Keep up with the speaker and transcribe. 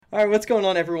All right, what's going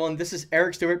on, everyone? This is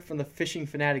Eric Stewart from the Fishing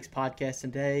Fanatics podcast.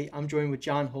 Today, I'm joined with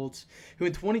John Holtz, who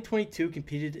in 2022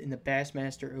 competed in the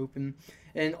Bassmaster Open,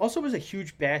 and also was a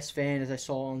huge bass fan, as I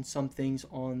saw on some things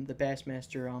on the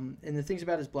Bassmaster, and the things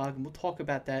about his blog. And we'll talk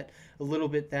about that a little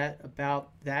bit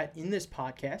about that in this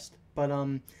podcast. But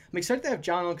I'm excited to have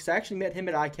John on because I actually met him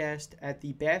at ICAST at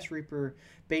the Bass Reaper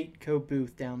Bait Co.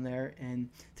 booth down there,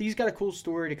 and I think he's got a cool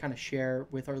story to kind of share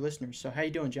with our listeners. So, how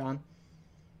you doing, John?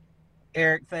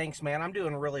 Eric, thanks, man. I'm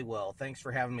doing really well. Thanks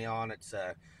for having me on. It's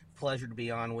a pleasure to be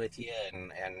on with you,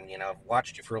 and I've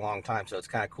watched you for a long time, so it's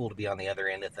kind of cool to be on the other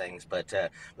end of things. But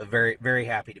very very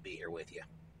happy to be here with you.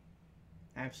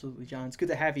 Absolutely, John. It's good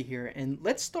to have you here. And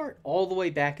let's start all the way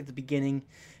back at the beginning,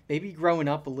 maybe growing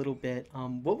up a little bit.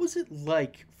 What was it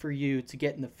like for you to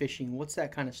get into fishing? What's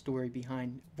that kind of story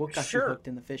behind what got you Sure. hooked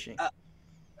in the fishing?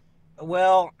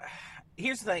 Well,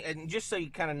 here's the thing, and just so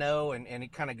you kind of know, and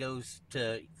it kind of goes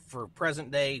to for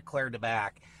present day Claire DeBack.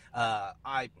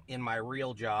 I in my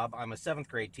real job, I'm a seventh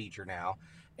grade teacher now,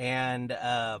 and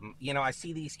I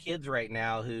see these kids right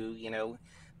now who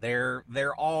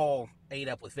they're all ate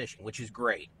up with fishing, which is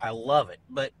great. I love it,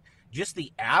 but just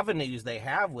the avenues they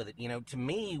have with it, to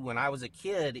me when I was a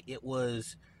kid, it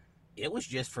was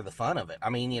just for the fun of it. I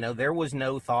mean, there was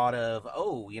no thought of,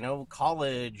 oh,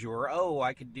 college, or, oh,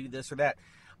 I could do this or that.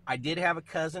 I did have a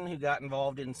cousin who got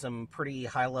involved in some pretty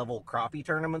high level crappie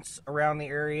tournaments around the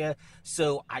area.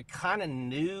 So I kind of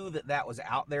knew that was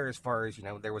out there as far as,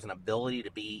 there was an ability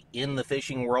to be in the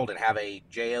fishing world and have a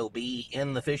job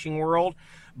in the fishing world.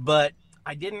 But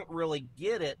I didn't really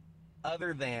get it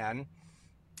other than,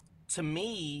 to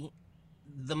me,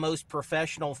 the most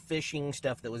professional fishing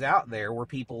stuff that was out there were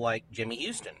people like Jimmy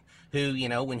Houston, who,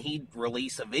 when he'd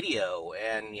release a video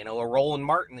and, a Roland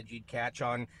Martin that you'd catch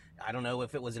on, I don't know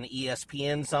if it was an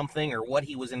ESPN something or what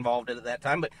he was involved in at that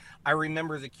time, but I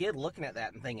remember as a kid looking at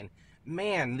that and thinking,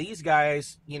 man, these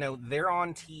guys, they're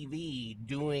on TV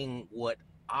doing what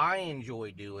I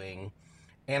enjoy doing.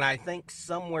 And I think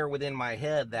somewhere within my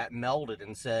head that melded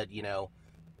and said,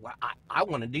 well, I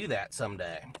want to do that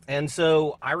someday. And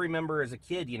so I remember as a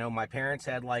kid, my parents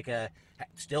had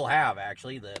still have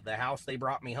actually, the house they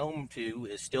brought me home to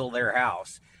is still their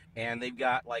house. And they've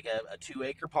got like a 2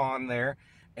 acre pond there.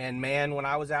 And man, when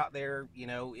I was out there,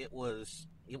 it was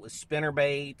spinner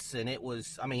baits, and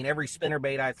every spinner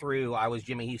bait I threw, I was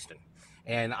Jimmy Houston.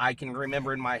 And I can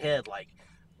remember in my head, like,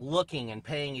 looking and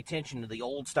paying attention to the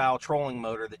old style trolling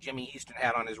motor that Jimmy Houston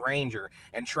had on his Ranger,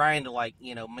 and trying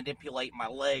to manipulate my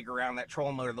leg around that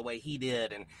trolling motor the way he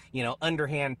did, and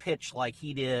underhand pitch like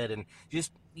he did, and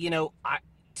just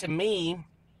to me,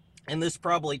 and this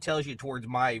probably tells you towards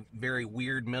my very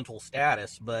weird mental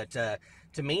status, but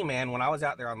to me, man, when I was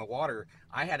out there on the water,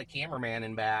 I had a cameraman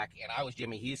in back, and I was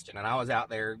Jimmy Houston, and I was out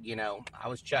there, I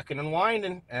was chucking and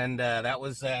winding, and that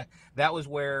was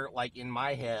where, like, in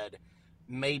my head,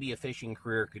 maybe a fishing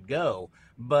career could go.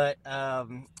 But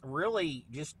really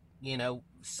just,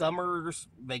 summers,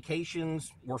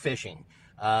 vacations were fishing.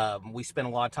 We spent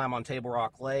a lot of time on Table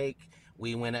Rock Lake.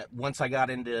 Once I got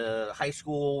into high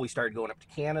school, we started going up to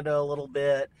Canada a little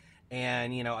bit,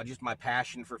 and just my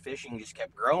passion for fishing just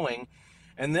kept growing.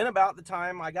 And then about the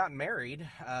time I got married,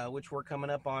 which we're coming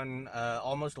up on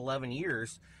almost 11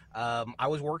 years, I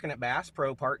was working at Bass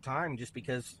Pro part-time, just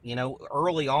because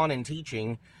early on in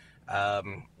teaching,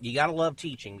 you got to love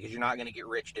teaching, because you're not going to get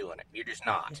rich doing it. You're just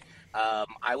not.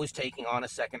 I was taking on a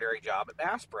secondary job at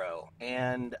Bass Pro,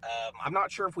 and I'm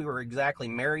not sure if we were exactly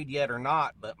married yet or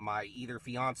not, but my either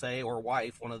fiance or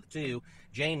wife, one of the two,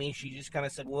 Jamie, she just kind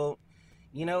of said, well,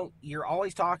 you're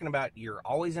always you're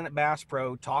always in at Bass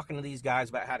Pro talking to these guys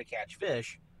about how to catch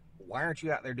fish. Why aren't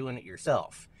you out there doing it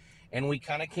yourself? And we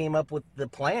kind of came up with the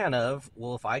plan of,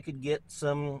 well, if I could get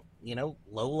some,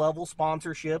 low-level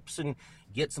sponsorships and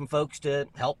get some folks to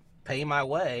help pay my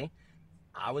way,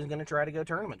 I was going to try to go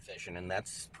tournament fishing. And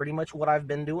that's pretty much what I've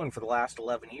been doing for the last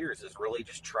 11 years, is really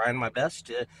just trying my best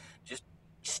to just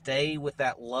stay with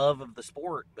that love of the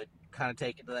sport, but kind of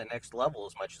take it to that next level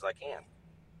as much as I can.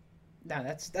 Now,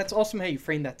 that's awesome how you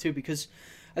frame that too, because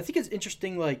I think it's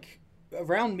interesting. Like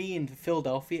around me in the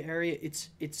Philadelphia area,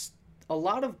 it's a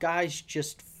lot of guys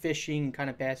just fishing, kind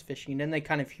of bass fishing, and then they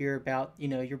kind of hear about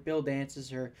your Bill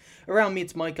Dances, or around me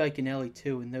it's Mike Iaconelli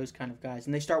too, and those kind of guys,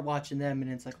 and they start watching them,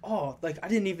 and it's like, oh, like I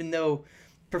didn't even know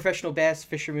professional bass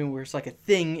fishermen was like a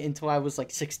thing until I was like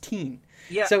 16.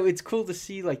 Yeah. So it's cool to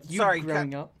see like you Sorry,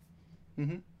 growing up.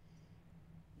 Mm-hmm.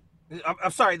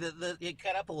 I'm sorry, it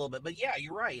cut up a little bit, but yeah,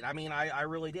 you're right. I mean, I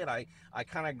really did. I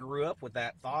kind of grew up with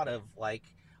that thought of, like,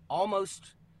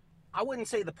 almost, I wouldn't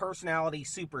say the personality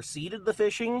superseded the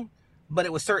fishing, but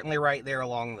it was certainly right there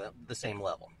along the same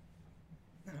level.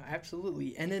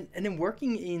 Absolutely. And then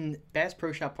working in Bass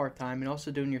Pro Shop part time and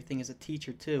also doing your thing as a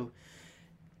teacher too.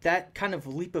 That kind of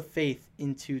leap of faith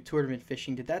into tournament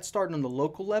fishing, did that start on the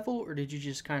local level, or did you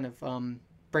just kind of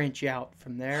branch out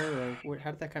from there, or how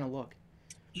did that kind of look?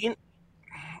 You,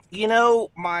 you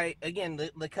know, my again,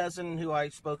 the cousin who I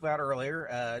spoke about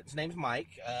earlier, his name's Mike.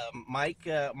 Mike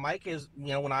is,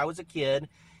 when I was a kid,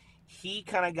 he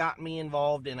kind of got me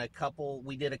involved in a couple.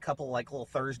 We did a couple like little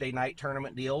Thursday night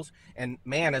tournament deals, and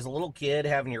man, as a little kid,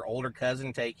 having your older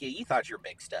cousin take you, you thought you were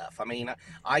big stuff. I mean,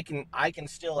 I can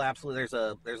still absolutely.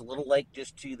 There's a little lake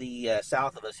just to the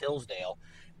south of us, Hillsdale,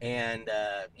 and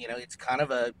it's kind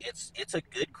of it's a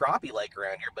good crappie lake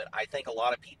around here. But I think a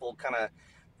lot of people kind of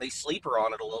they sleeper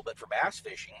on it a little bit for bass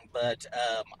fishing. But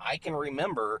I can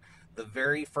remember the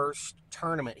very first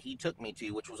tournament he took me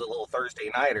to, which was a little Thursday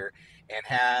nighter, and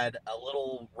had a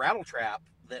little rattle trap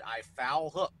that I foul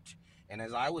hooked. And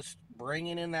as I was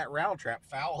bringing in that rattle trap,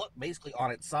 foul hooked basically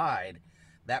on its side,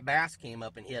 that bass came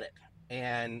up and hit it.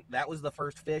 And that was the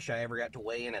first fish I ever got to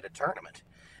weigh in at a tournament.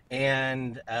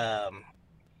 And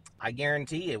I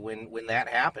guarantee you, when that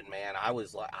happened, man, I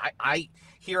was like, I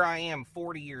here I am,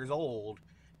 40 years old,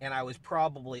 and I was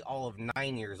probably all of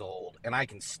 9 years old, and I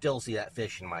can still see that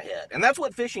fish in my head. And that's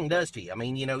what fishing does to you. I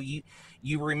mean, you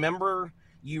remember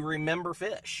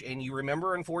fish, and you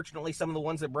remember, unfortunately, some of the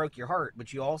ones that broke your heart,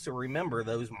 but you also remember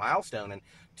those milestone. And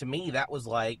to me, that was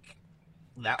like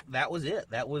that was it.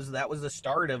 That was the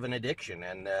start of an addiction.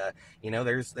 And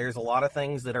there's a lot of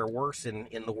things that are worse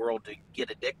in the world to get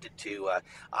addicted to.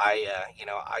 I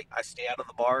stay out of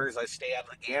the bars, I stay out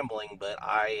of the gambling, but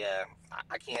I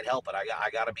can't help it. I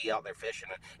got to be out there fishing.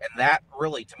 And that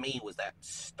really, to me, was that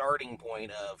starting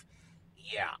point of,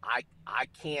 yeah, I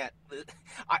can't.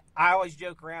 I always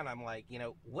joke around. I'm like,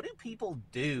 what do people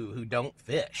do who don't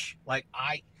fish? Like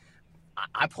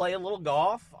I play a little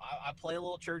golf. I play a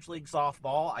little church league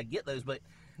softball. I get those, but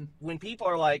when people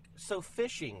are like, "So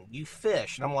fishing, you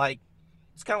fish," and I'm like,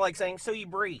 it's kind of like saying, "So you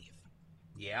breathe."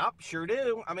 Yeah, sure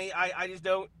do. I mean, I just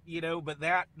don't, But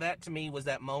that to me was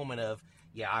that moment of,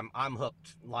 yeah, I'm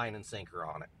hooked, line and sinker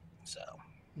on it. So.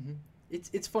 Hmm.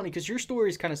 It's funny because your story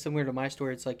is kind of similar to my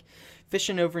story. It's like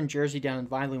fishing over in Jersey down in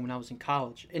Vineland when I was in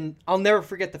college, and I'll never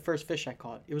forget the first fish I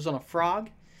caught. It was on a frog,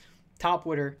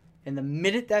 topwater, and the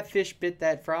minute that fish bit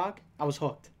that frog, I was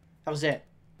hooked. That was it.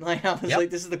 Like I was Yep. like,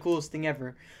 this is the coolest thing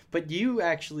ever. But you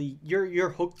actually, your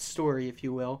hooked story, if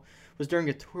you will, was during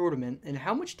a tournament. And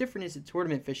how much different is it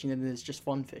tournament fishing than it is just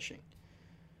fun fishing?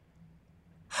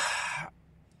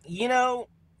 You know,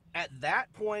 at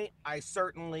that point, I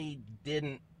certainly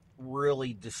didn't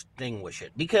really distinguish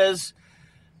it because,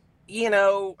 you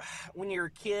know, when you're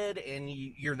a kid and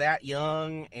you're that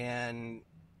young, and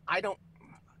I don't,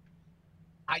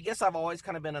 I guess I've always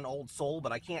kind of been an old soul,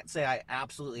 but I can't say I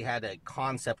absolutely had a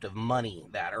concept of money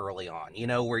that early on,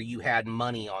 where you had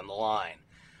money on the line.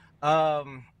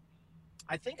 Um,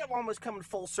 I think I've almost come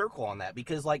full circle on that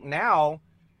because, like, now,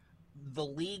 the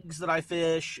leagues that I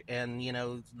fish and,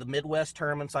 the Midwest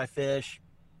tournaments I fish,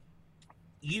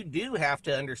 you do have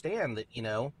to understand that,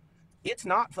 it's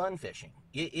not fun fishing.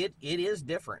 It is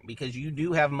different because you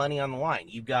do have money on the line.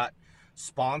 You've got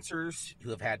sponsors who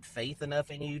have had faith enough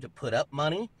in you to put up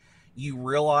money. You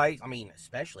realize, I mean,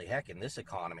 especially heck in this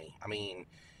economy. I mean,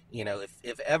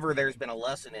 if ever there's been a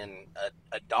lesson in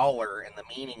a dollar and the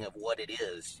meaning of what it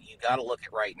is, you got to look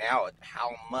at right now at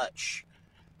how much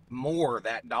more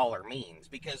that dollar means.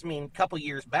 Because, I mean, a couple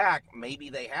years back, maybe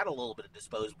they had a little bit of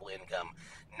disposable income.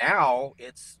 Now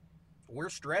we're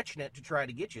stretching it to try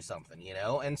to get you something,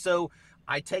 and so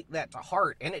I take that to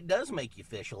heart, and it does make you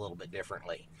fish a little bit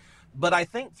differently. But I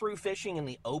think through fishing in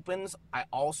the opens, I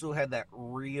also had that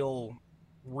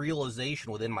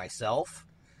realization within myself.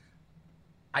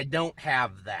 I don't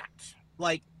have that.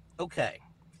 Like, okay,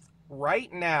 right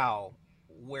now,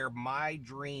 where my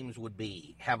dreams would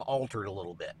be have altered a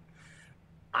little bit.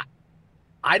 I,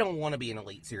 I don't want to be an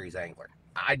Elite Series angler.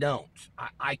 I don't.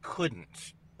 I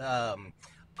couldn't.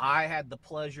 I had the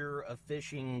pleasure of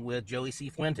fishing with Joey C.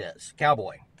 Fuentes,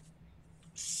 Cowboy.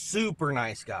 Super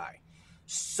nice guy.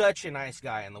 Such a nice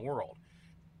guy in the world.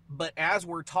 But as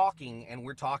we're talking, and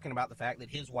we're talking about the fact that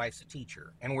his wife's a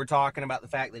teacher, and we're talking about the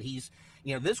fact that he's,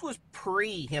 this was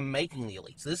pre him making the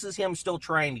elites. This is him still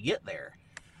trying to get there.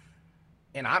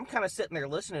 And I'm kind of sitting there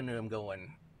listening to him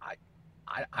going,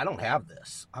 I don't have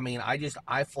this. I mean, I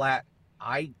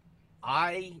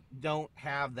don't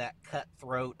have that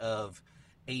cutthroat of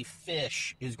a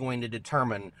fish is going to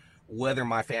determine whether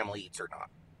my family eats or not.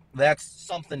 That's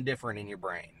something different in your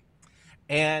brain.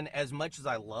 And as much as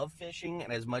I love fishing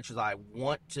and as much as I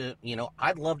want to,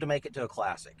 I'd love to make it to a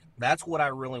classic. That's what I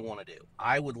really want to do.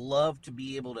 I would love to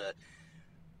be able to,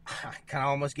 I kind of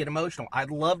almost get emotional.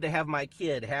 I'd love to have my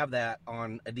kid have that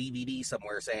on a DVD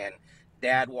somewhere saying,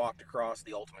 Dad walked across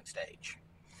the ultimate stage.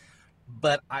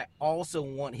 But I also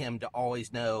want him to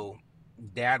always know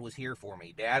Dad was here for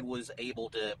me. Dad was able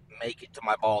to make it to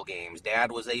my ball games.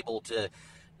 Dad was able to,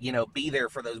 be there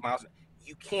for those miles.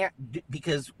 You can't,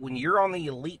 because when you're on the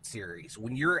elite series,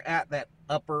 when you're at that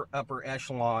upper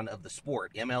echelon of the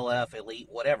sport, MLF, elite,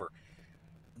 whatever,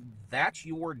 that's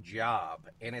your job.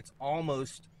 And it's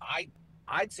almost,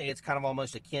 I'd say it's kind of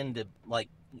almost akin to like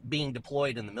being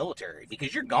deployed in the military,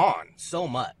 because you're gone so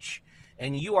much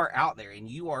and you are out there and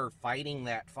you are fighting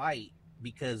that fight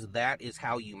because that is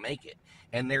how you make it.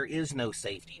 And there is no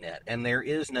safety net, and there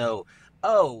is no,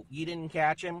 oh, you didn't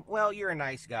catch him, well, you're a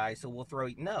nice guy, so we'll throw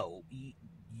you. No,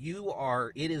 you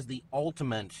are, it is the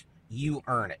ultimate, you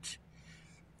earn it.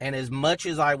 And as much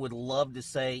as I would love to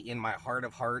say in my heart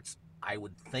of hearts, I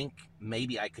would think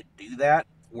maybe I could do that,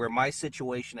 where my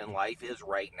situation in life is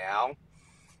right now,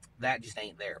 that just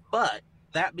ain't there. But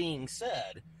that being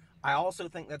said, I also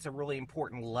think that's a really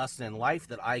important lesson in life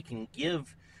that I can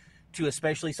give to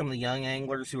especially some of the young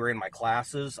anglers who are in my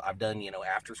classes. I've done,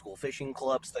 after school fishing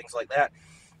clubs, things like that,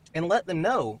 and let them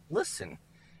know, listen,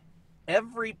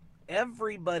 every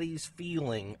everybody's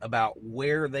feeling about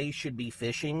where they should be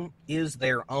fishing is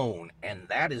their own, and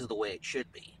that is the way it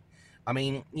should be. I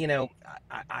mean,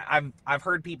 I've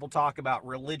heard people talk about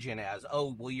religion as,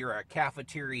 oh, well, you're a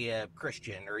cafeteria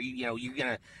Christian, or you're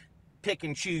gonna pick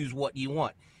and choose what you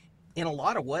want. In a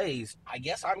lot of ways, I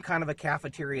guess I'm kind of a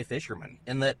cafeteria fisherman,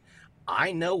 in that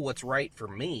I know what's right for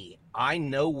me. I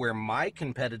know where my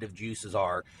competitive juices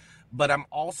are, but I'm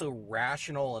also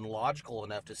rational and logical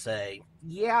enough to say,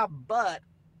 yeah, but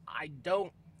I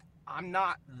don't, I'm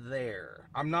not there.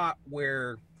 I'm not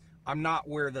where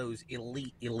those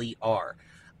elite are.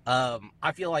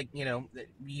 I feel like,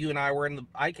 you and I were in the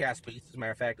ICAST booth, as a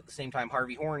matter of fact, at the same time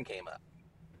Harvey Horn came up.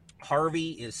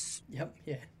 Harvey is Yep.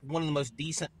 Yeah. one of the most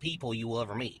decent people you will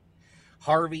ever meet.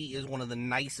 Harvey is one of the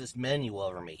nicest men you will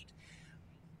ever meet.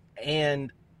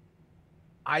 And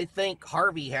I think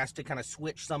Harvey has to kind of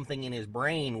switch something in his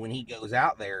brain when he goes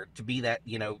out there to be that,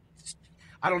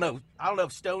 I don't know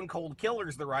if stone cold killer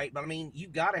is the right, but I mean, you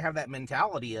got to have that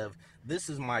mentality of, this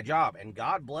is my job, and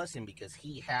God bless him because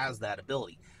he has that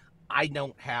ability. I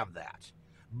don't have that.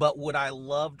 But would I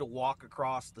love to walk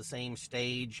across the same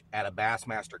stage at a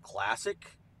Bassmaster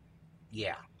Classic?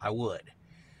 Yeah, I would.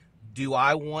 Do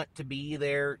I want to be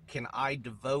there? Can I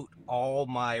devote all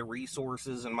my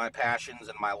resources and my passions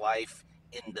and my life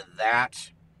into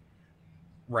that?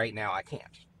 Right now, I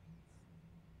can't.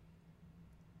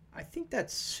 I think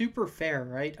that's super fair,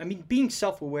 right? I mean, being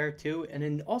self-aware too, and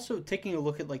then also taking a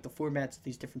look at like the formats of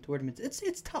these different tournaments.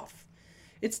 It's tough.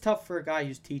 It's tough for a guy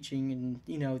who's teaching, and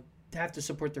to have to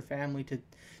support their family, to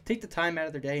take the time out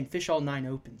of their day and fish all 9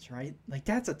 opens, right? Like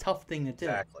that's a tough thing to do.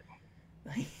 Exactly.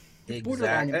 Like,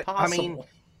 borderline impossible. I mean,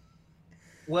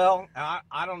 well,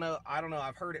 I don't know.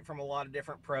 I've heard it from a lot of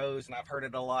different pros, and I've heard it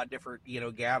at a lot of different,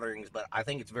 gatherings, but I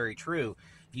think it's very true.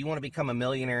 If you want to become a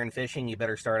millionaire in fishing, you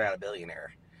better start out a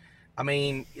billionaire. I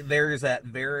mean, there's that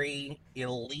very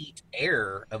elite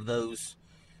air of those,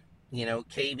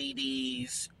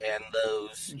 KVDs and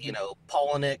those,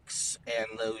 Poliniks and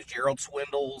those Gerald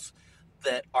Swindles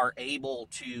that are able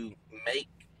to make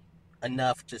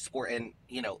enough to sport. And,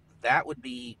 that would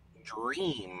be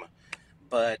dream.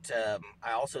 But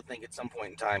I also think at some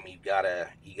point in time, you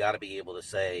gotta be able to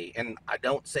say, and I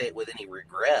don't say it with any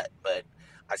regret, but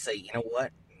I say, you know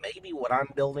what? Maybe what I'm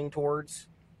building towards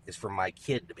is for my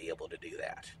kid to be able to do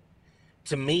that.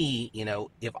 To me,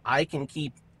 if I can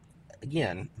keep,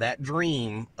 again, that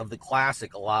dream of the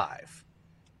classic alive,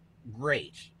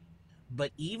 great.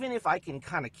 But even if I can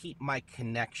kind of keep my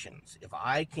connections, if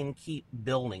I can keep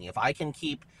building, if I can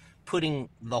keep putting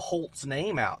the Holtz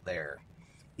name out there,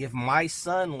 if my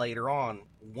son later on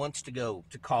wants to go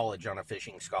to college on a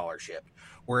fishing scholarship,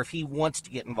 or if he wants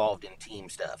to get involved in team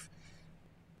stuff,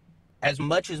 as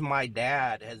much as my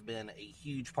dad has been a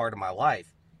huge part of my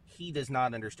life, he does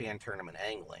not understand tournament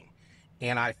angling.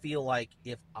 And I feel like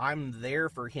if I'm there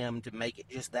for him to make it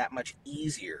just that much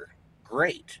easier,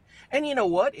 great. And you know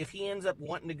what? If he ends up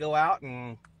wanting to go out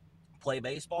and play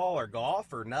baseball or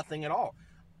golf or nothing at all,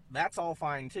 that's all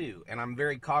fine too. And I'm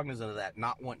very cognizant of that,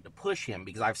 not wanting to push him,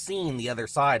 because I've seen the other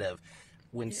side of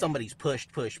when somebody's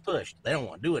pushed, they don't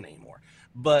want to do it anymore.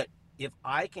 But if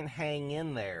I can hang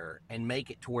in there and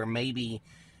make it to where maybe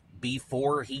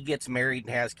before he gets married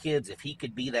and has kids, if he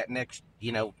could be that next,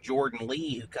 Jordan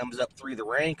Lee who comes up through the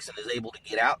ranks and is able to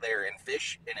get out there and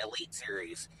fish an elite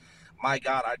series, my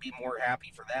God, I'd be more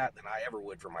happy for that than I ever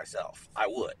would for myself. I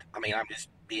would. I mean, I'm just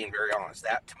being very honest.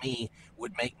 That to me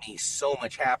would make me so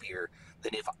much happier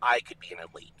than if I could be an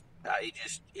elite.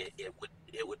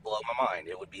 It would blow my mind.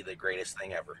 It would be the greatest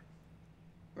thing ever.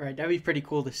 Right, that'd be pretty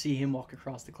cool to see him walk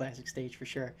across the classic stage for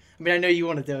sure. I mean, I know you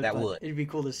want to do it, That but would. it'd be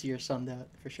cool to see your son do it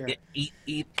for sure.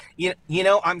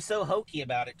 I'm so hokey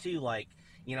about it too. Like,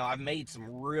 I've made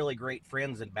some really great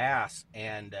friends in bass,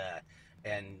 and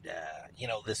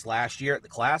this last year at the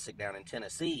Classic down in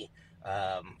Tennessee,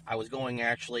 I was going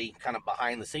actually kind of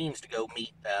behind the scenes to go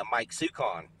meet Mike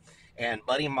Sukon, and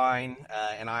buddy of mine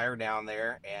and I are down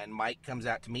there, and Mike comes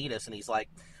out to meet us, and he's like,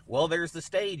 "Well, there's the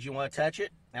stage. You want to touch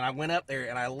it?" And I went up there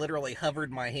and I literally hovered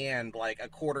my hand like a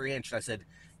quarter inch, and I said,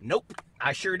 "Nope,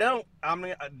 I sure don't.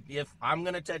 If I'm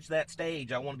gonna touch that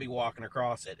stage, I want to be walking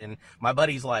across it." And my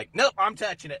buddy's like, "Nope, I'm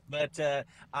touching it." But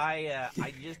I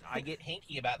get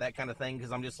hinky about that kind of thing,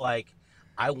 because I'm just like,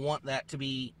 I want that to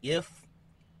be, if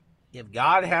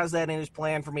God has that in His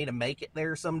plan for me to make it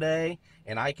there someday,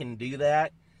 and I can do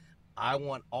that, I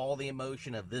want all the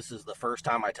emotion of this is the first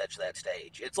time I touch that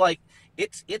stage. It's like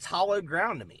it's hollowed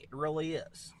ground to me. It really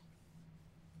is.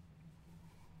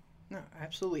 No,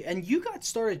 absolutely. And you got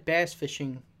started bass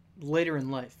fishing later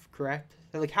in life, correct?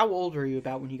 Like, how old were you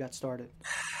about when you got started?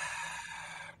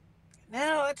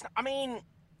 No,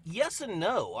 yes and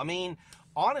no. I mean,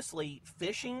 honestly,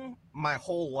 fishing my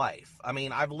whole life. I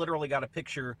mean, I've literally got a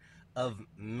picture of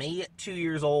me at 2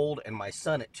 years old and my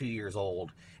son at 2 years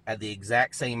old at the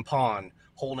exact same pond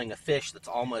holding a fish that's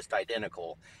almost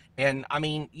identical. And I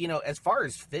mean, as far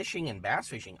as fishing and bass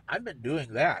fishing, I've been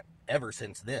doing that ever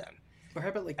since then. Or how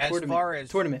about like As far as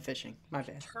tournament fishing? My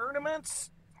bad.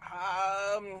 tournaments,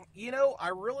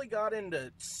 I really got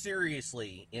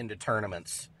seriously into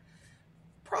tournaments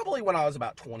probably when I was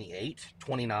about 28,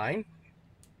 29.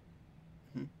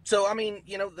 So, I mean,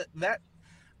 that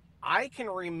I can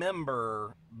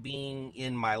remember being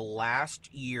in my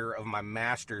last year of my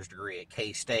master's degree at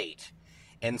K-State,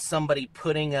 and somebody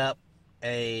putting up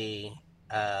a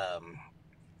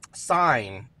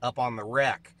sign up on the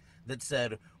wreck that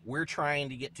said, "We're trying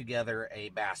to get together a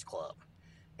bass club."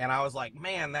 And I was like,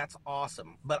 man, that's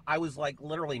awesome. But I was like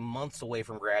literally months away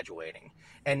from graduating.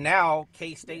 And now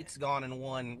K-State's gone and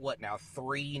won,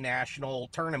 3 national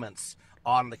tournaments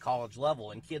on the college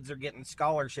level, and kids are getting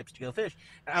scholarships to go fish.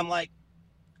 And I'm like,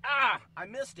 I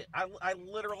missed it. I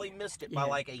literally missed it by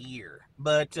like a year.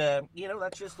 But,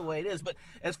 that's just the way it is. But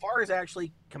as far as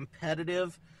actually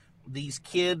competitive, these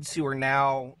kids who are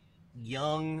now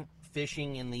young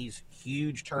fishing in these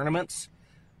huge tournaments,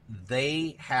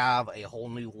 they have a whole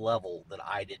new level that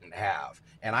I didn't have.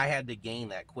 And I had to gain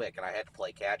that quick, and I had to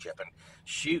play catch up. And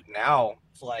shoot, now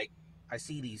it's like I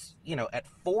see these, at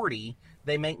 40,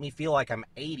 they make me feel like I'm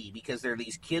 80, because there are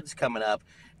these kids coming up,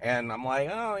 and I'm like,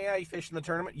 "Oh, yeah, you fishing the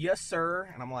tournament?" "Yes, sir."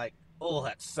 And I'm like, "Oh,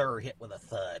 that sir hit with a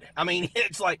thud." I mean,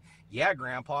 it's like, "Yeah,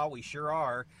 Grandpa, we sure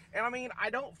are." And I mean, I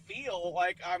don't feel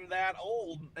like I'm that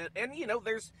old. And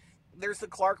there's the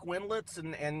Clark Windlets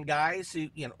and guys who,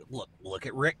 look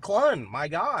at Rick Clunn. My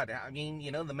God. I mean,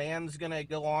 the man's going to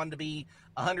go on to be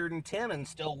 110 and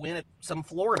still win at some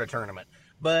Florida tournament.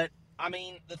 But, I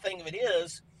mean, the thing of it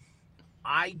is,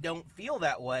 I don't feel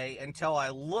that way until I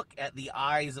look at the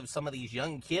eyes of some of these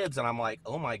young kids, and I'm like,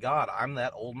 oh my God, I'm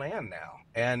that old man now.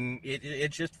 And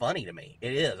it's just funny to me.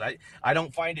 It is. I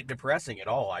don't find it depressing at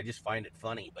all. I just find it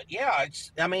funny. But yeah,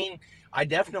 I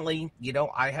definitely,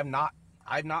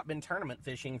 I've not been tournament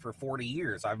fishing for 40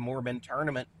 years. I've more been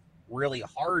really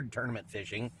hard tournament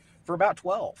fishing for about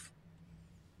 12.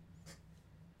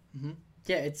 Mm-hmm.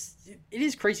 Yeah, it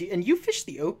is crazy. And you fish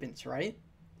the opens, right?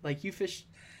 Like, you fish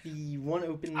the one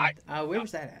open. Where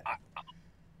was that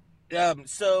at?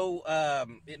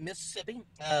 Mississippi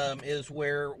is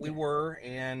where we were,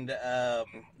 and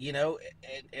and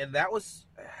that was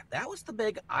the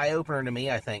big eye opener to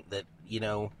me. I think that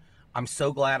I'm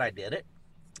so glad I did it.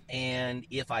 And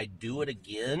if I do it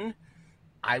again,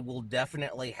 I will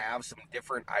definitely have some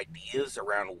different ideas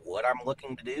around what I'm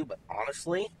looking to do. But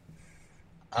honestly,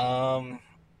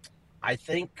 I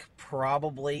think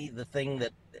probably the thing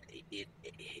that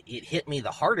it hit me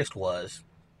the hardest was,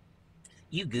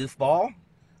 you goofball,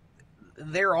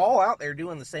 they're all out there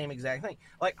doing the same exact thing.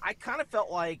 Like, I kind of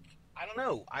felt like, I don't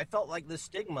know, I felt like the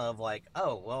stigma of like,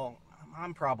 oh, well,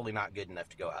 I'm probably not good enough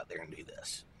to go out there and do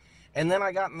this. And then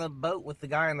I got in the boat with the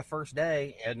guy on the first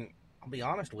day, and I'll be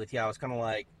honest with you, I was kind of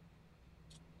like,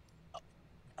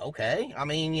 okay. I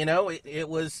mean, it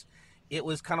was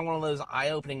kind of one of those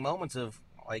eye-opening moments of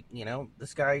like,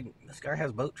 this guy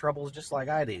has boat troubles just like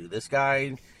I do. This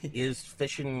guy is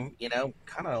fishing,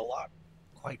 kind of a lot,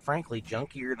 quite frankly,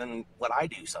 junkier than what I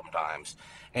do sometimes.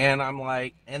 And I'm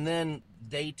like, and then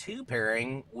day 2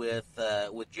 pairing with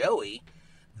Joey,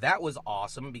 that was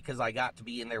awesome because I got to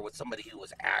be in there with somebody who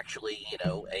was actually,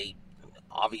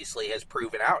 obviously has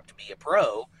proven out to be a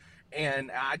pro.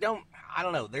 And I don't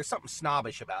know, there's something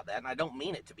snobbish about that, and I don't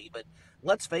mean it to be, but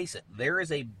let's face it, there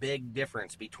is a big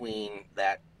difference between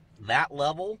that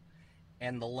level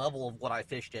and the level of what I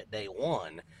fished at day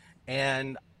 1.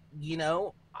 And,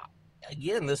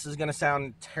 again, this is going to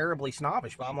sound terribly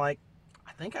snobbish, but I'm like,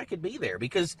 I think I could be there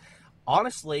because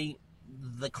honestly,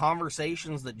 the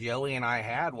conversations that Joey and I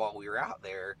had while we were out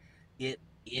there, it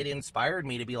inspired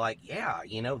me to be like, yeah,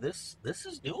 this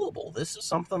is doable. This is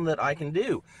something that I can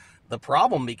do. The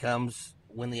problem becomes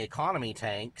when the economy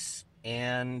tanks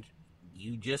and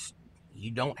you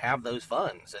don't have those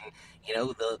funds, and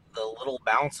the little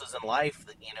bounces in life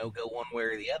that go one way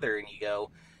or the other, and you go,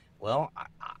 well,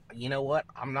 you know what?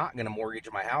 I'm not going to mortgage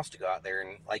my house to go out there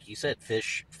and, like you said,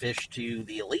 fish to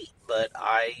the elite. But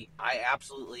I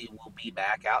absolutely will be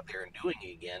back out there and doing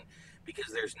it again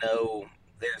because there's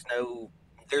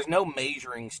no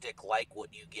measuring stick like what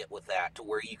you get with that, to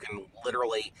where you can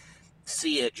literally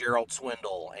see a Gerald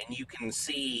Swindle and you can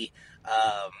see,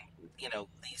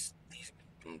 these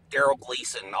Daryl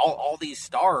Gleason, all these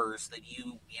stars that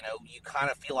you kind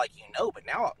of feel like but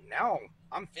now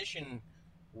I'm fishing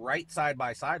right side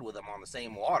by side with them on the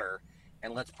same water,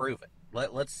 and let's prove it.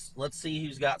 Let's see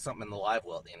who's got something in the live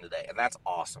well at the end of the day, and that's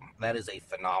awesome. That is a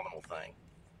phenomenal thing.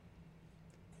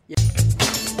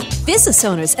 Business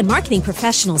owners and marketing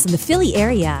professionals in the Philly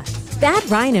area, Bad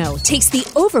Rhino takes the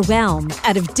overwhelm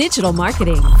out of digital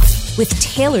marketing. With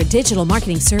tailored digital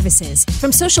marketing services,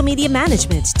 from social media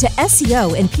management to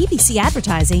SEO and PPC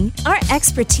advertising, our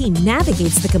expert team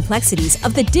navigates the complexities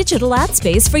of the digital ad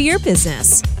space for your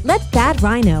business. Let Bad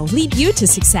Rhino lead you to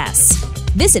success.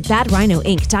 Visit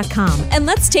badrhinoinc.com and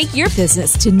let's take your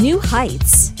business to new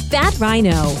heights. Bad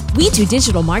Rhino, we do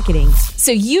digital marketing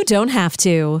so you don't have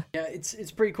to. Yeah,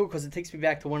 it's pretty cool because it takes me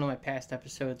back to one of my past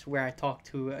episodes where I talked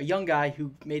to a young guy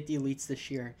who made the elites this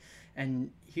year,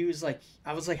 and he was like,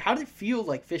 I was like, how did it feel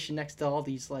like fishing next to all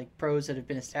these like pros that have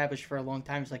been established for a long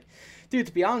time? He's like, dude,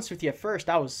 to be honest with you, at first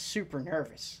I was super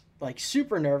nervous.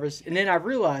 And then I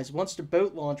realized once the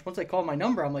boat launched, once I called my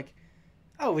number, I'm like,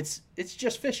 oh, it's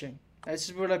just fishing. This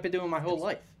is what I've been doing my whole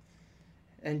life,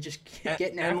 and just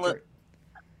getting after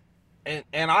it.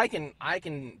 And I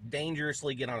can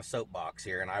dangerously get on a soapbox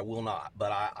here, and I will not,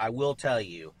 but I will tell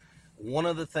you, one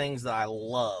of the things that I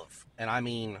love, and I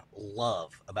mean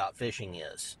love, about fishing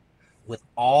is, with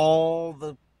all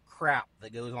the crap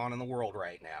that goes on in the world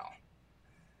right now,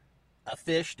 a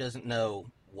fish doesn't know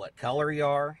what color you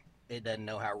are. It doesn't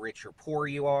know how rich or poor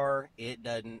you are. It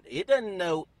doesn't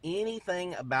know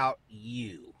anything about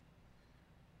you.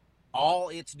 All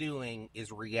it's doing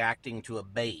is reacting to a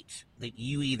bait that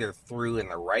you either threw in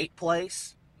the right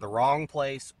place, the wrong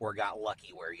place, or got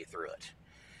lucky where you threw it.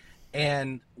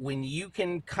 And when you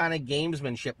can kind of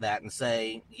gamesmanship that and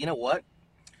say, you know what,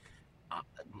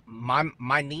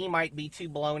 my knee might be too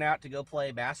blown out to go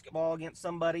play basketball against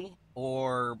somebody,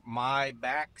 or my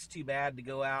back's too bad to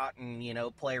go out and,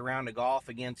 play a round of golf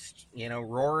against,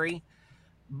 Rory,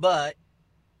 but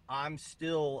I'm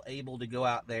still able to go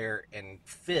out there and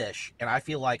fish, and I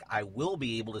feel like I will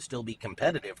be able to still be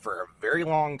competitive for a very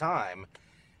long time.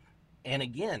 And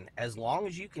again, as long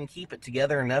as you can keep it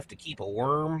together enough to keep a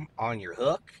worm on your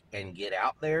hook and get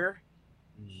out there,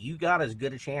 you got as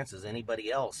good a chance as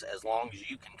anybody else, as long as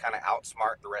you can kind of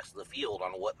outsmart the rest of the field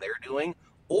on what they're doing,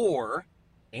 or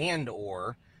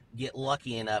get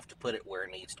lucky enough to put it where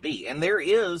it needs to be. And there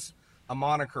is a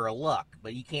moniker of luck,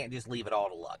 but you can't just leave it all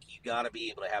to luck. You got to be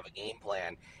able to have a game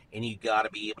plan, and you got to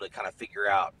be able to kind of figure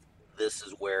out, this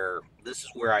is where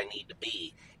I need to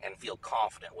be, and feel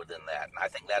confident within that. And I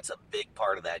think that's a big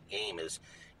part of that game, is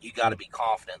you got to be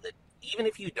confident that even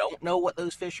if you don't know what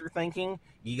those fish are thinking,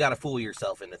 you got to fool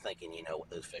yourself into thinking you know what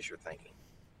those fish are thinking.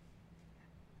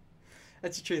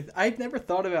 That's the truth. I've never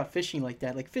thought about fishing like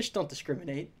that. Like, fish don't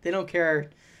discriminate. They don't care.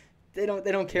 They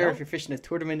don't care if you're fishing a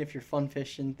tournament, if you're fun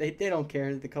fishing. They don't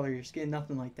care the color of your skin,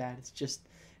 nothing like that.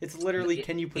 It's literally,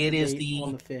 can you put the bait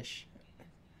on the fish?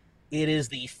 It is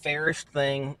the fairest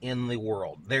thing in the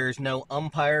world. There's no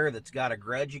umpire that's got a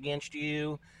grudge against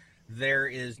you. There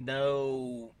is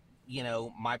no,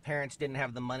 my parents didn't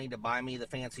have the money to buy me the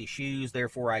fancy shoes,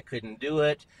 therefore I couldn't do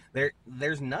it.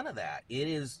 There's none of that.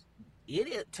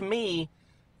 To me,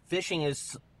 fishing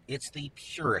it's the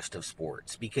purest of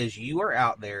sports, because you are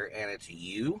out there and it's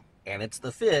you and it's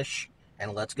the fish,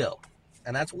 and let's go.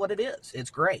 And that's what it is. It's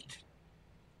great.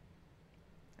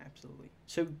 Absolutely.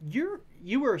 So you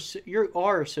are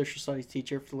a social studies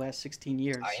teacher for the last 16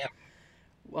 years. I am.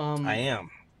 I Um,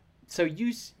 am. so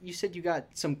you said you got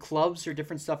some clubs or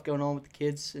different stuff going on with the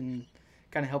kids and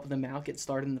kind of helping them out get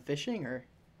started in the fishing, or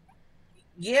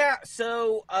Yeah,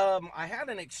 so I had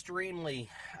an extremely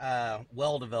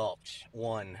well-developed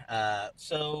one.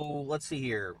 So let's see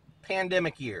here.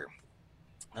 Pandemic year.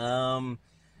 Um,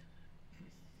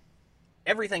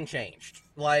 Everything changed.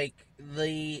 Like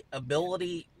the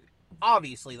ability,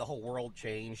 obviously the whole world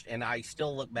changed, and I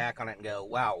still look back on it and go,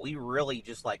 wow, we really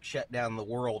just like shut down the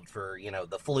world for,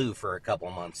 the flu for a couple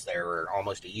months there, or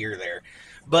almost a year there.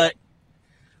 But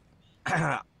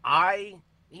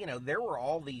there were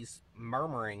all these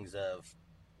murmurings of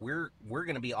we're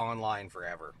going to be online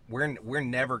forever. We're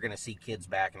never going to see kids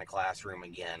back in the classroom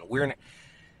again.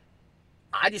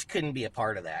 I just couldn't be a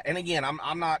part of that. And again,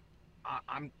 I'm not.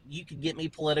 You can get me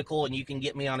political and you can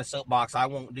get me on a soapbox. I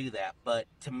won't do that. But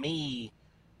to me,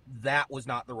 that was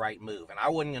not the right move, and I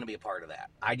wasn't going to be a part of that.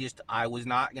 I was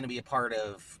not going to be a part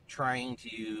of trying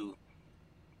to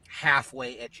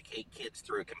halfway educate kids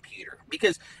through a computer,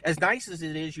 because as nice as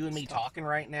it is you and me talking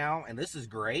right now, and this is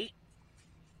great,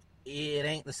 it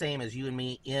ain't the same as you and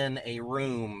me in a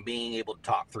room being able to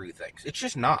talk through things. It's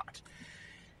just not.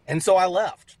 And so I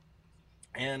left,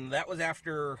 and that was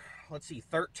after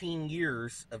 13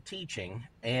 years of teaching.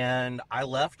 And I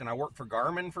left and I worked for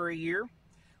Garmin for a year,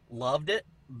 loved it,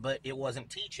 but it wasn't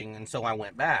teaching, and so I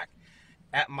went back.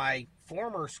 At my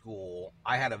former school,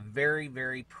 I had a very,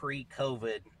 very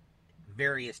pre-COVID,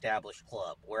 very established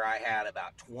club where I had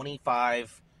about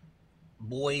 25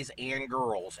 boys and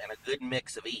girls and a good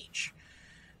mix of each,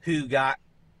 who got,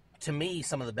 to me,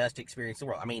 some of the best experience in the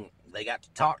world. I mean, they got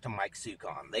to talk to Mike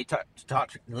Sukon. They got to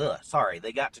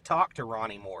talk to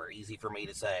Ronnie Moore, easy for me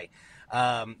to say.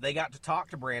 They got to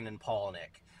talk to Brandon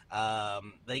Polnick.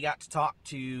 They got to talk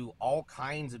to all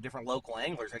kinds of different local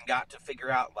anglers and got to figure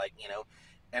out,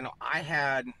 and I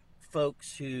had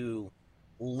folks who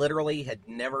literally had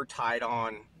never tied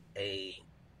on a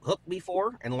hook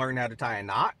before and learned how to tie a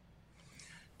knot,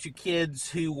 to kids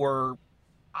who were,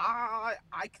 I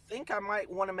think I might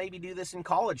want to maybe do this in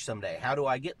college someday. How do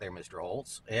I get there, Mr.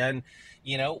 Holtz? And,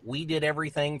 we did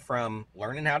everything from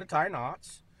learning how to tie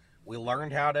knots. We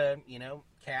learned how to,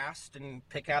 cast and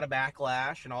pick out a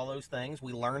backlash and all those things.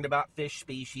 We learned about fish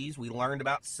species. We learned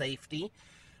about safety.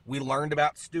 We learned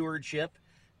about stewardship.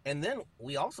 And then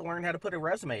we also learned how to put a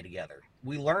resume together.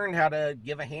 We learned how to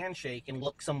give a handshake and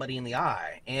look somebody in the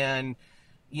eye. And,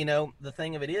 the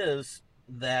thing of it is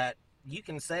that you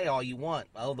can say all you want,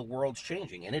 oh, the world's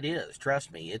changing. And it is,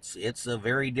 trust me. It's a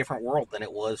very different world than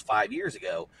it was 5 years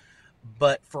ago.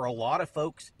 But for a lot of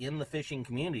folks in the fishing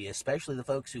community, especially the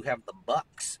folks who have the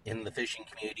bucks in the fishing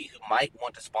community who might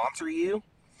want to sponsor you,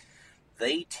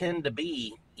 they tend to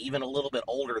be even a little bit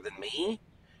older than me,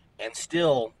 and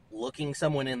still looking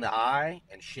someone in the eye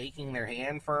and shaking their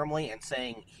hand firmly and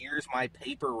saying, here's my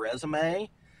paper resume,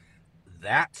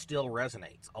 that still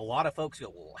resonates. A lot of folks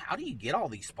go, well, how do you get all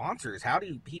these sponsors?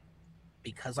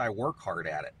 Because I work hard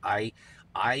at it.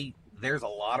 There's a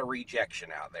lot of rejection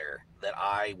out there that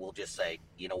I will just say,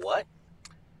 you know what,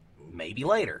 maybe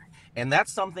later. And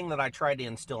that's something that I tried to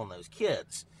instill in those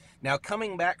kids. Now,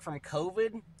 coming back from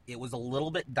COVID, it was a little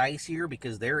bit dicier,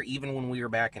 because even when we were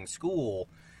back in school,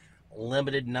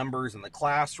 limited numbers in the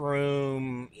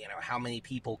classroom, how many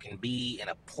people can be in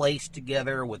a place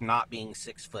together with not being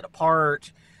 6 foot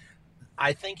apart.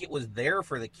 I think it was there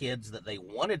for the kids that they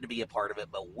wanted to be a part of it,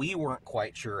 but we weren't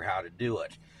quite sure how to do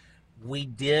it. We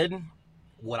did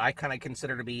what I kind of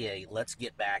consider to be a let's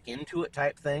get back into it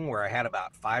type thing, where I had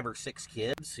about 5 or 6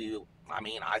 kids who,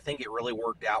 I think it really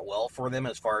worked out well for them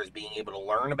as far as being able to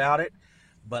learn about it.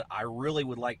 But I really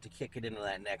would like to kick it into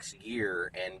that next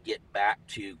year and get back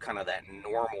to kind of that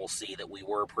normalcy that we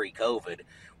were pre-COVID,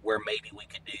 where maybe we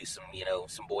could do some,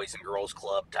 some boys and girls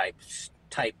club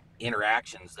type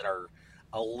interactions that are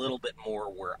a little bit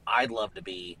more where I'd love to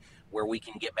be, where we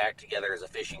can get back together as a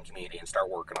fishing community and start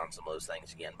working on some of those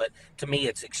things again. But to me,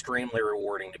 it's extremely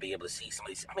rewarding to be able to see some of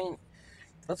these.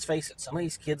 Let's face it, some of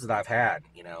these kids that I've had,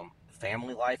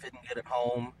 family life isn't good at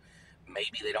home.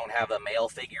 Maybe they don't have a male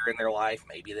figure in their life.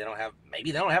 Maybe they don't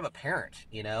have a parent,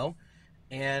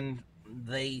 and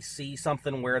they see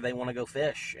something where they want to go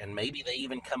fish, and maybe they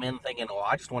even come in thinking, oh,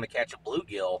 I just want to catch a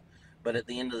bluegill. But at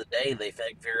the end of the day, they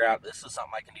figure out this is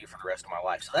something I can do for the rest of my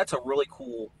life. So that's a really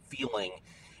cool feeling.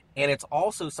 And it's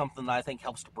also something that I think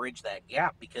helps to bridge that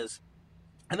gap, because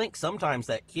I think sometimes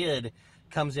that kid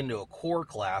comes into a core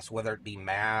class, whether it be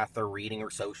math or reading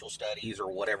or social studies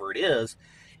or whatever it is,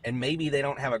 and maybe they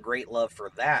don't have a great love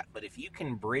for that, but if you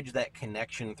can bridge that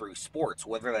connection through sports,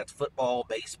 whether that's football,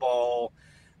 baseball,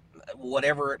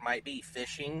 whatever it might be,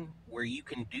 fishing, where you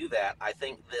can do that, I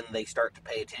think then they start to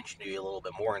pay attention to you a little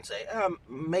bit more and say,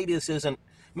 maybe this is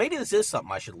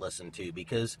something I should listen to,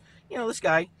 because this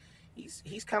guy,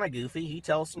 he's kind of goofy. He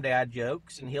tells some dad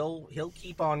jokes, and he'll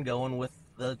keep on going with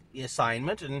the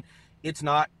assignment, and it's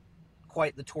not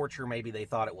quite the torture maybe they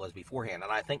thought it was beforehand.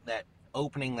 And I think that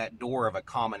opening that door of a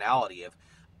commonality of,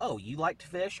 oh, you like to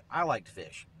fish, I like to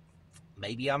fish.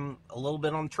 Maybe I'm a little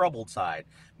bit on the troubled side.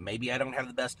 Maybe I don't have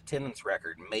the best attendance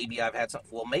record. Maybe I've had some.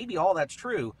 Well, maybe all that's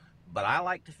true, but I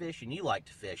like to fish and you like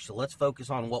to fish. So let's focus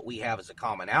on what we have as a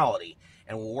commonality,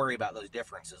 and we'll worry about those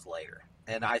differences later.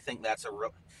 And I think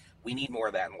we need more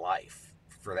of that in life,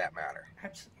 for that matter.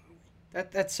 Absolutely.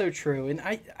 That's so true. And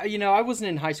I wasn't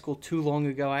in high school too long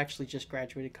ago. I actually just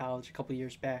graduated college a couple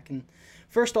years back. And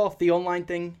first off, the online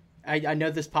thing, I know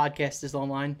this podcast is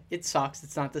online. It sucks.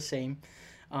 It's not the same.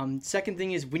 Second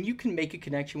thing is, when you can make a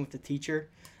connection with the teacher,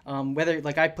 whether,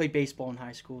 like, I played baseball in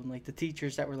high school, and like the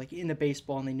teachers that were like in the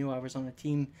baseball and they knew I was on the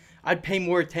team, I'd pay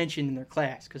more attention in their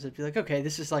class, because I'd be like, okay,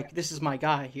 this is my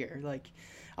guy here. Like,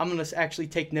 I'm going to actually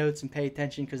take notes and pay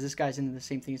attention because this guy's into the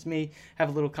same thing as me. Have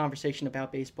a little conversation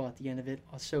about baseball at the end of it.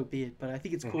 So be it. But I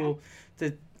think it's cool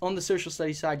to, on the social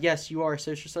studies side, yes, you are a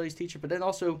social studies teacher, but then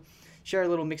also share a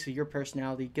little mix of your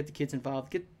personality, get the kids involved,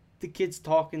 get the kids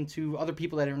talking to other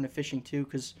people that are into fishing too,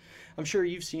 because I'm sure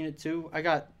you've seen it too. I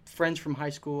got friends from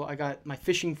high school. I got my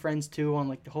fishing friends too on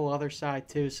like the whole other side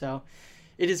too. So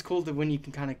it is cool that when you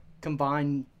can kind of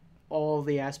combine all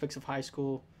the aspects of high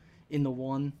school in the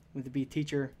one, with it be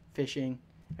teacher, fishing.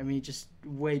 I mean, just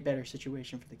way better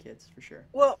situation for the kids, for sure.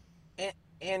 Well,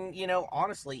 and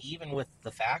honestly, even with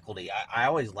the faculty, I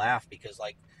always laugh, because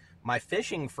like my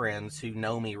fishing friends who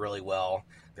know me really well,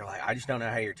 they're like, I just don't know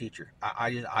how you're a teacher.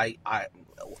 I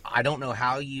don't know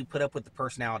how you put up with the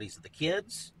personalities of the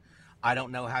kids. I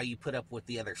don't know how you put up with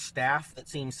the other staff that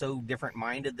seems so different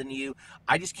minded than you.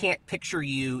 I just can't picture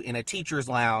you in a teacher's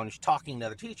lounge talking to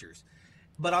other teachers.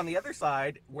 But on the other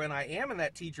side, when I am in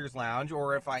that teacher's lounge,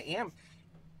 or if I am,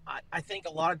 I think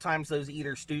a lot of times those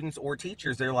either students or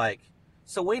teachers, they're like,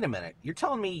 so wait a minute, you're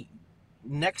telling me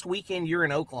next weekend you're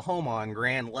in Oklahoma on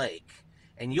Grand Lake,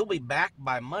 and you'll be back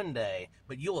by Monday,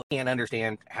 but you can't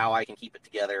understand how I can keep it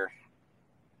together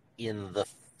in the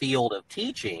field of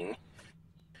teaching.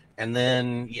 And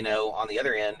then, on the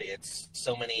other end, it's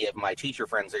so many of my teacher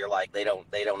friends that are like, they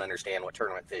don't understand what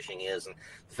tournament fishing is. And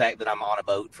the fact that I'm on a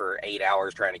boat for 8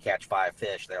 hours trying to catch 5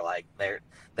 fish, they're like,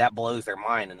 that blows their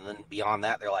mind. And then beyond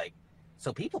that, they're like,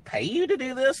 so people pay you to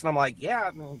do this? And I'm like,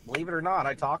 yeah, believe it or not,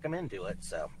 I talk them into it.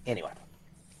 So anyway.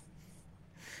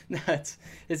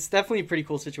 It's definitely a pretty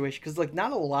cool situation, because like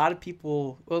not a lot of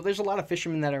people, well, there's a lot of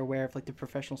fishermen that are aware of like the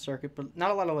professional circuit, but not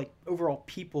a lot of like overall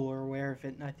people are aware of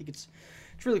it. And I think it's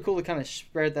really cool to kind of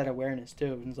spread that awareness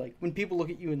too. And it's like when people look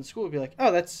at you in the school, be like,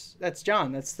 oh, that's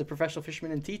John, that's the professional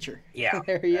fisherman and teacher. Yeah.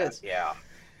 There he is.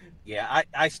 Yeah.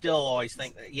 I still always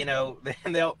think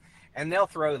that, they'll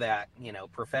throw that,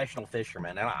 professional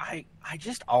fisherman. And I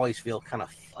just always feel kind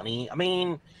of funny. I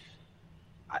mean,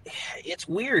 it's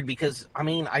weird, because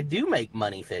I do make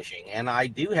money fishing, and I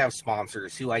do have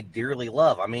sponsors who I dearly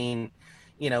love. I mean,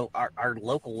 our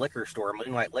local liquor store,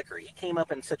 Moonlight Liquor, he came up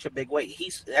in such a big way.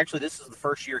 This is the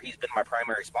first year he's been my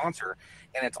primary sponsor,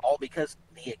 and it's all because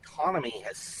the economy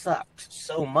has sucked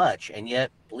so much. And yet,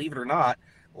 believe it or not,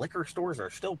 liquor stores are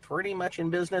still pretty much in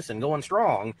business and going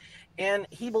strong. And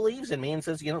he believes in me and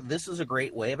says, this is a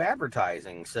great way of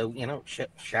advertising. So,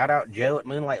 shout out Joe at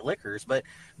Moonlight Liquors. But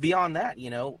beyond that,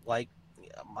 like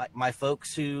my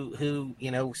folks who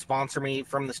sponsor me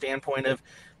from the standpoint of,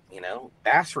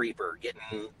 Bass Reaper,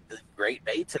 getting the great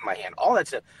baits in my hand, all that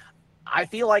stuff. I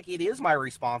feel like it is my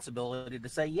responsibility to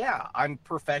say, yeah, I'm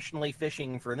professionally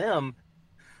fishing for them.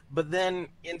 But then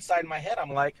inside my head,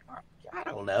 I'm like, I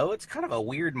don't know. It's kind of a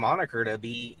weird moniker to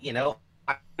be,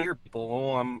 I hear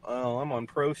people, I'm on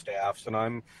pro staffs and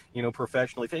I'm,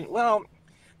 professionally fishing. Well,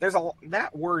 that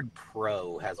word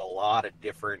pro has a lot of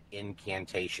different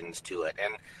incantations to it.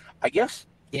 And I guess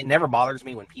it never bothers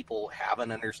me when people have an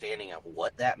understanding of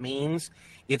what that means.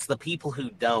 It's the people who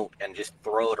don't and just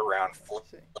throw it around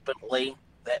flippantly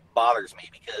that bothers me,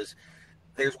 because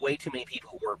there's way too many people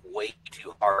who work way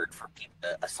too hard for people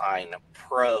to assign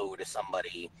pro to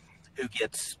somebody who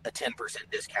gets a 10%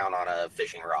 discount on a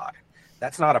fishing rod.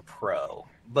 That's not a pro,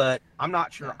 but I'm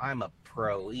not sure I'm a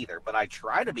pro either, but I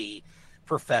try to be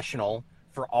professional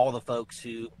for all the folks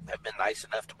who have been nice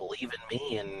enough to believe in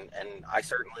me, and I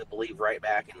certainly believe right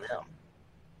back in them.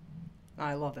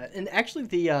 I love that. And actually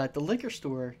the liquor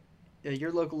store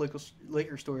your local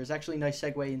liquor store is actually a nice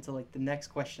segue into like the next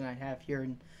question I have here,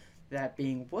 and that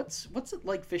being, what's it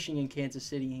like fishing in Kansas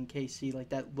City and KC, like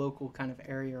that local kind of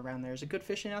area around there? Is it good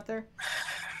fishing out there?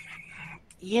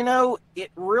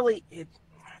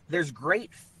 There's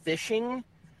great fishing.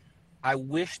 I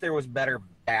wish there was better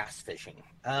bass fishing.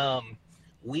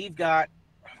 We've got,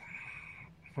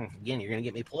 again, you're going to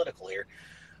get me political here.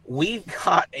 We've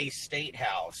got a state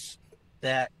house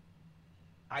that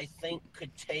I think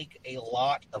could take a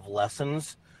lot of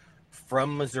lessons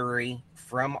from Missouri,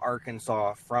 from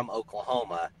Arkansas, from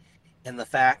Oklahoma, and the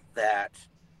fact that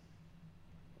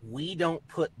we don't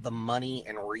put the money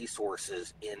and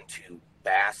resources into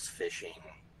bass fishing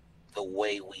the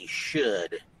way we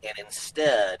should, and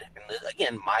instead, and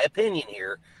again, my opinion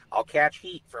here, I'll catch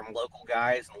heat from local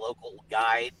guys and local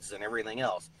guides and everything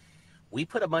else. We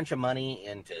put a bunch of money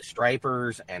into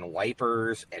stripers and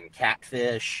wipers and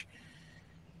catfish.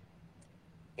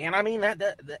 And I mean,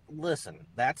 listen,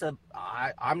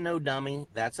 I'm no dummy.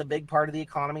 That's a big part of the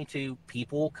economy too.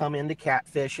 People come into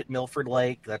catfish at Milford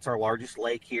Lake. That's our largest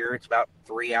lake here. It's about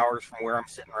 3 hours from where I'm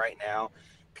sitting right now.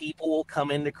 People will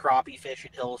come into crappie fish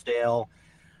at Hillsdale.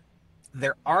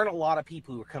 There aren't a lot of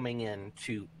people who are coming in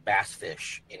to bass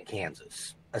fish in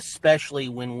Kansas, especially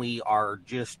when we are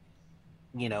just,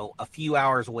 a few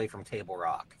hours away from Table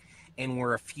Rock, and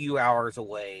we're a few hours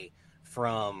away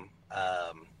from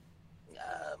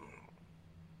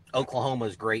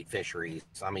Oklahoma's great fisheries.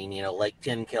 I mean, Lake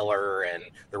Tenkiller and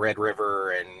the Red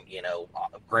River and,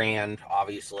 Grand,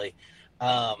 obviously.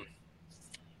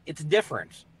 It's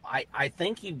different. I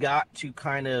think you've got to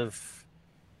kind of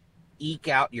eke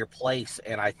out your place.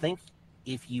 And I think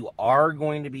if you are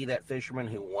going to be that fisherman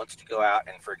who wants to go out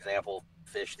and, for example,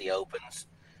 fish the opens,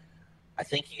 I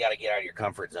think you got to get out of your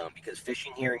comfort zone, because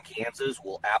fishing here in Kansas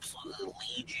will absolutely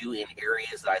lead you in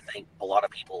areas that I think a lot of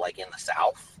people like in the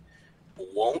South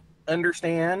won't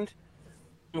understand.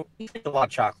 We fish a lot of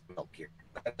chocolate milk here.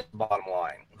 That's the bottom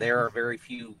line. There are very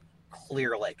few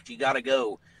clear lakes. You got to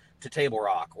go to Table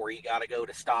Rock or you got to go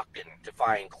to Stockton to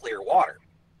find clear water.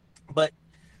 But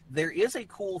there is a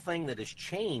cool thing that has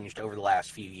changed over the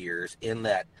last few years in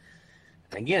that,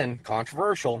 again,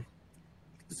 controversial,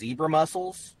 zebra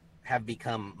mussels have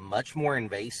become much more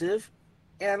invasive,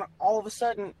 and all of a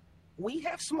sudden we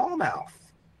have smallmouth.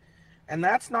 And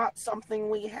that's not something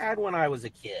we had when I was a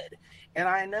kid. And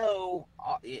I know,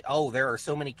 there are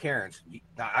so many Karens.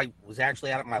 I was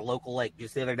actually out at my local lake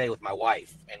just the other day with my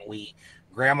wife, and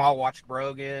Grandma watched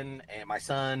Brogan and my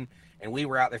son, and we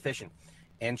were out there fishing.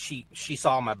 And she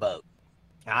saw my boat.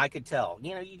 And I could tell,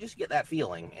 you just get that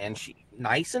feeling. And she,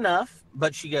 nice enough,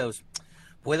 but she goes,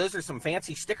 "Boy, those are some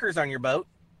fancy stickers on your boat."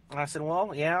 And I said,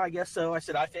 "Well, yeah, I guess so." I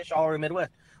said, "I fish all over the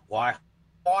Midwest." "Well, I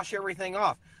wash everything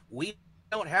off. We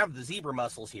don't have the zebra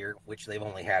mussels here," which they've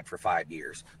only had for 5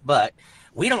 years, but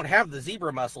we don't have the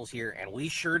zebra mussels here, and we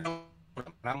sure don't.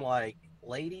 And I'm like,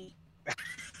 lady,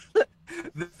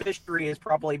 the fishery is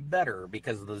probably better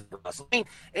because of the zebra mussels. I mean,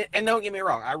 and don't get me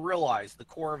wrong, I realize the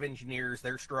Corps of Engineers,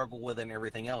 their struggle with it and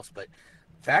everything else, but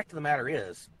the fact of the matter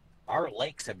is, our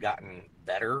lakes have gotten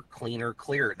better, cleaner,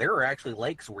 clearer. There are actually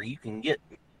lakes where you can get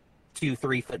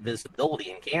 2-3 foot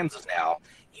visibility in Kansas now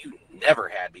you never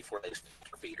had before those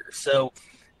feeders. So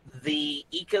the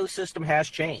ecosystem has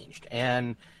changed,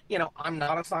 and I'm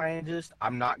not a scientist.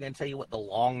 I'm not going to tell you what the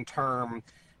long term,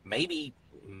 maybe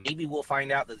we'll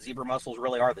find out that zebra mussels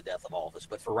really are the death of all of us,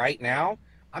 but for right now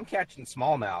I'm catching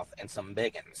smallmouth and some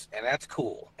big ones, and that's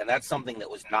cool. And that's something that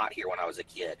was not here when I was a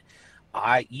kid.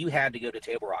 You had to go to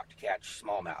Table Rock to catch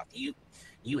smallmouth.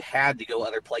 You had to go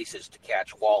other places to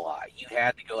catch walleye. You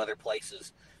had to go other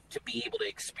places to be able to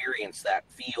experience that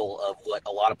feel of what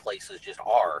a lot of places just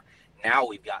are. Now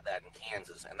we've got that in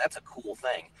Kansas, and that's a cool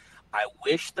thing. I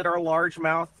wish that our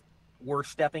largemouth were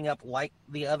stepping up like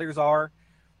the others are.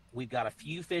 We've got a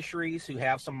few fisheries who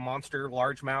have some monster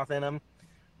largemouth in them,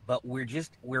 but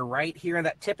we're right here in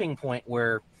that tipping point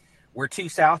where we're too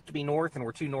south to be north and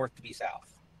we're too north to be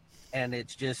south. And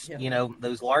it's just,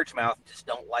 those largemouth just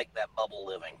don't like that bubble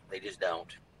living. They just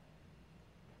don't.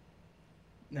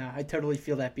 No, I totally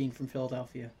feel that being from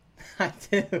Philadelphia. I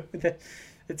do.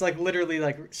 It's like literally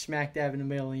like smack dab in the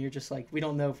middle, and you're just like, we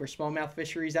don't know if we're smallmouth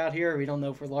fisheries out here, or we don't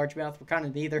know if we're largemouth. We're kind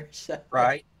of neither. So.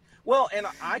 Right. Well, and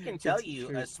I can tell you,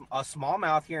 a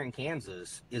smallmouth here in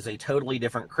Kansas is a totally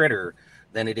different critter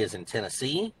than it is in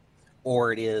Tennessee,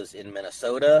 or it is in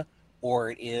Minnesota,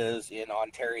 or it is in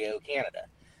Ontario, Canada.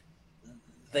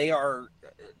 They are,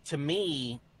 to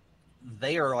me,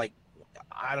 they are like,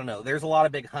 I don't know. There's a lot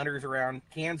of big hunters around.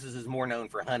 Kansas is more known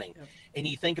for hunting. Yep. And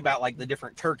you think about like the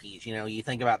different turkeys, you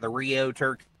think about the Rio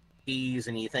turkey turkeys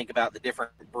and you think about the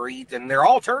different breeds, and they're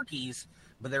all turkeys,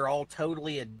 but they're all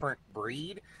totally a different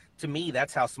breed. To me,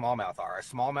 that's how smallmouth are. A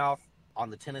smallmouth on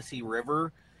the Tennessee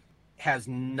River has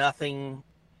nothing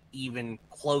even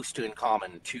close to in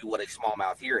common to what a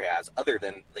smallmouth here has, other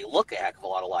than they look a heck of a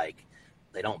lot alike.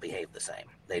 They don't behave the same.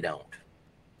 They don't.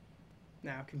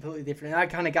 No, completely different. And I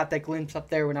kind of got that glimpse up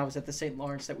there when I was at the St.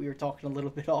 Lawrence that we were talking a little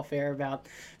bit off air about.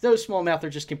 Those smallmouth are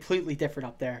just completely different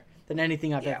up there than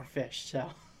anything I've ever fished. So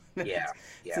yeah,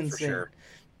 it's for sure.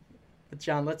 But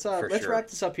John, let's wrap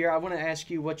this up here. I want to ask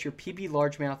you what your PB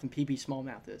largemouth and PB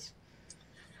smallmouth is.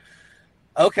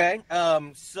 Okay,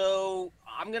 so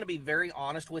I'm going to be very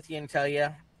honest with you and tell you,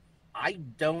 I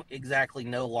don't exactly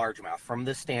know largemouth from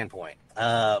this standpoint.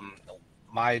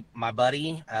 My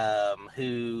buddy,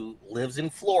 who lives in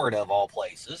Florida of all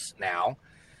places now,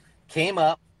 came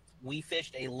up. We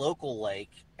fished a local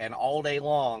lake, and all day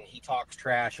long he talks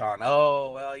trash on,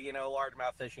 oh, well,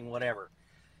 largemouth fishing, whatever.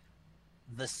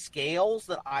 The scales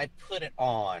that I put it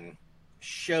on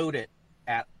showed it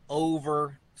at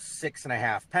over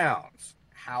 6.5 pounds.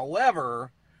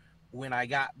 However, when I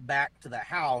got back to the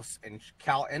house and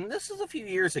this is a few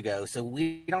years ago, so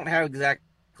we don't have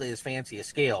exactly as fancy as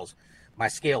scales. My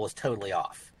scale was totally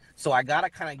off. So I got to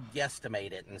kind of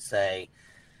guesstimate it and say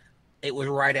it was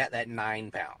right at that 9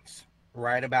 pounds,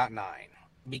 right about 9.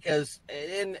 Because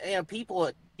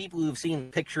people who've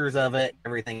seen pictures of it,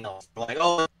 everything else, are like,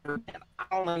 oh, I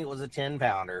don't think it was a 10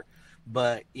 pounder,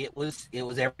 but it was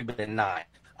every bit of 9.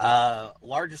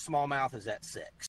 Largest smallmouth is at 6.